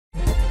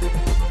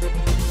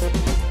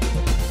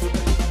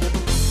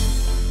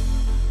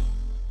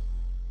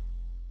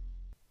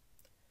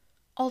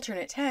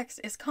Alternate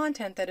text is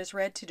content that is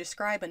read to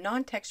describe a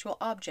non-textual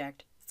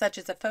object, such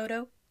as a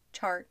photo,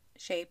 chart,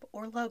 shape,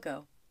 or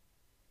logo.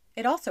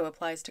 It also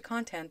applies to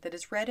content that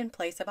is read in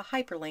place of a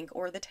hyperlink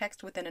or the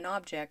text within an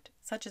object,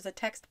 such as a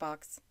text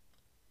box.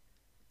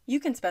 You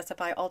can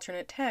specify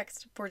alternate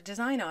text for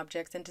design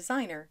objects in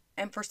Designer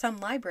and for some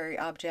library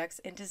objects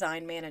in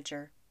Design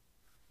Manager.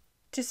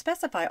 To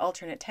specify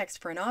alternate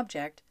text for an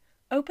object,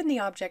 open the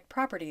Object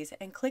Properties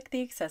and click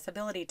the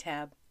Accessibility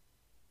tab.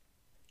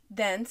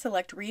 Then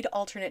select Read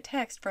Alternate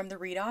Text from the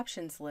Read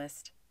Options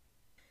list.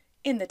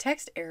 In the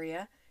Text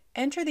area,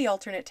 enter the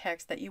alternate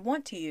text that you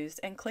want to use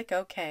and click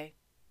OK.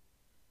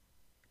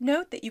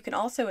 Note that you can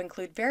also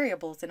include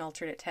variables in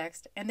alternate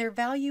text and their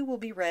value will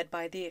be read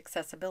by the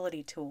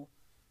Accessibility tool.